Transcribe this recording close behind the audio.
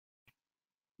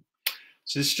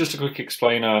So this is just a quick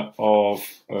explainer of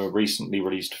a recently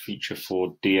released feature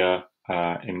for Dia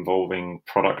involving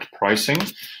product pricing.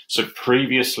 So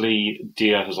previously,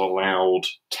 Dia has allowed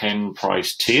 10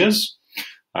 price tiers,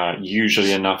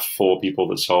 usually enough for people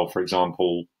that sell, for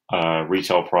example,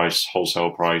 retail price,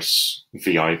 wholesale price,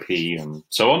 VIP, and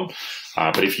so on.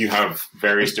 But if you have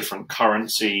various different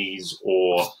currencies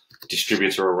or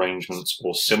distributor arrangements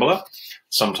or similar,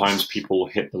 sometimes people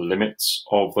hit the limits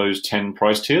of those 10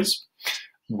 price tiers.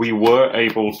 We were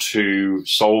able to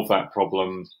solve that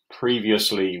problem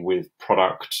previously with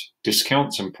product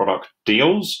discounts and product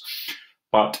deals,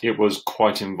 but it was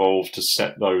quite involved to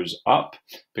set those up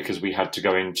because we had to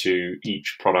go into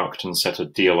each product and set a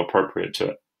deal appropriate to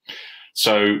it.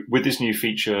 So with this new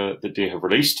feature that Dia have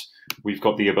released, we've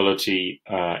got the ability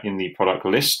in the product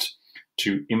list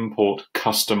to import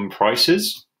custom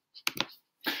prices.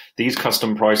 These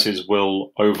custom prices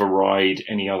will override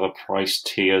any other price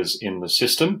tiers in the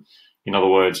system. In other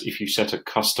words, if you set a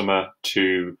customer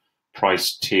to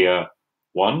price tier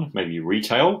 1, maybe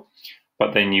retail,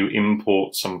 but then you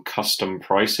import some custom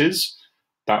prices,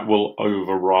 that will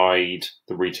override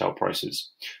the retail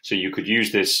prices. So you could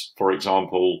use this, for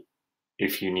example,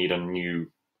 if you need a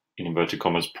new, in inverted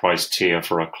commas, price tier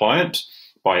for a client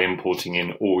by importing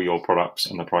in all your products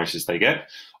and the prices they get.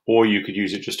 Or you could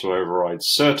use it just to override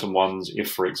certain ones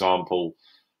if, for example,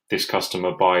 this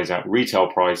customer buys at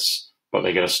retail price, but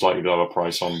they get a slightly lower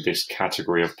price on this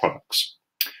category of products.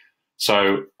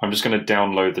 So I'm just going to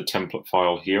download the template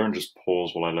file here and just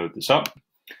pause while I load this up.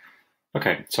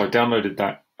 Okay, so I downloaded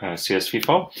that CSV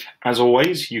file. As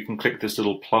always, you can click this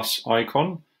little plus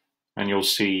icon and you'll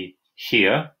see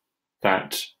here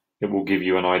that it will give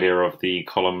you an idea of the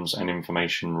columns and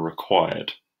information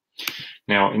required.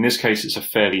 Now, in this case, it's a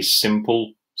fairly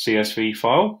simple CSV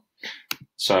file.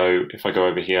 So if I go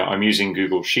over here, I'm using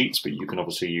Google Sheets, but you can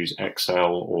obviously use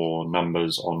Excel or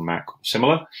Numbers on Mac or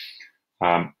similar.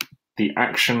 The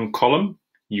action column,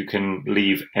 you can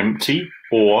leave empty,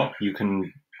 or you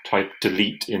can type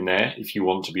delete in there if you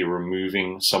want to be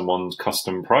removing someone's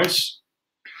custom price.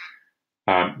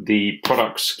 The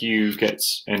product SKU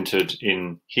gets entered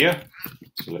in here.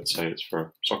 So let's say it's for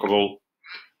a soccer ball.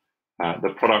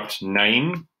 The product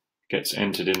name gets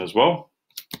entered in as well.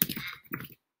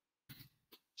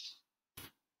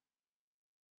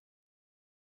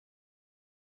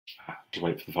 Just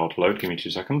wait for the file to load. Give me 2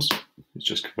 seconds. It's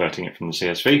just converting it from the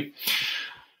CSV.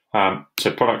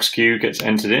 So product SKU gets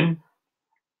entered in.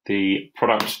 The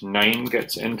product name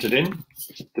gets entered in.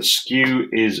 The SKU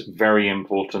is very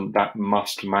important. That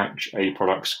must match a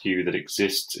product SKU that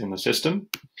exists in the system.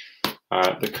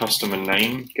 The customer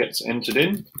name gets entered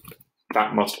in.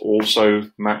 That must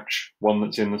also match one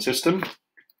that's in the system.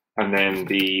 And then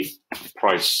the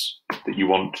price that you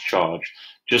want to charge.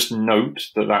 Just note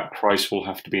that that price will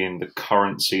have to be in the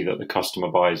currency that the customer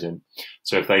buys in.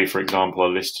 So if they, for example, are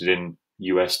listed in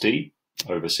USD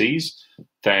overseas,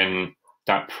 then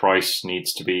that price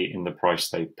needs to be in the price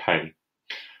they pay.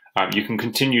 You can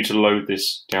continue to load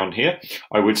this down here.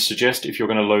 I would suggest if you're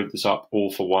going to load this up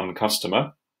all for one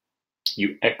customer,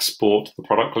 you export the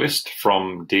product list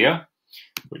from Dia,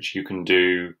 which you can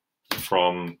do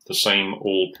from the same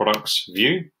all products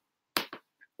view that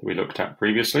we looked at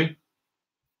previously.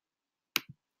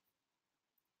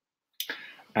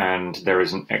 And there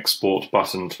is an export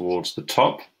button towards the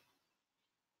top.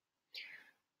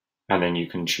 And then you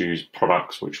can choose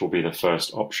products, which will be the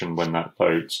first option when that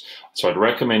loads. So I'd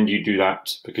recommend you do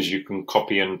that because you can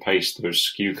copy and paste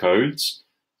those SKU codes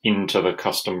into the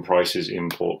custom prices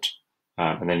import.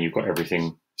 And then you've got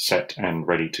everything set and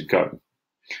ready to go.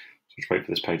 So just wait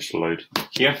for this page to load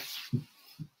here.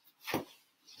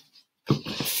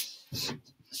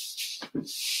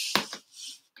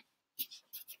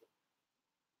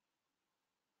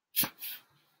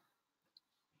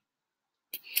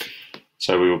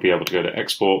 So we will be able to go to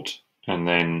export and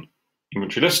then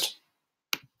inventory list.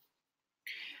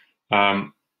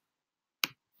 Drop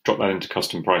that into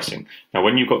custom pricing. Now,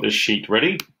 when you've got this sheet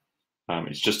ready,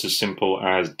 it's just as simple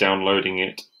as downloading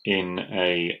it in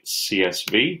a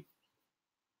CSV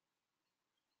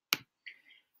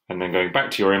and then going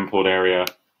back to your import area,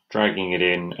 dragging it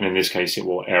in, and in this case it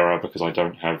will error because I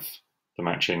don't have the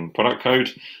matching product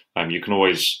code. You can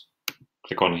always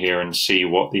click on here and see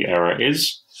what the error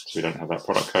is. So we don't have that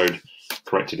product code.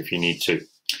 Correct it if you need to.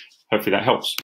 Hopefully that helps.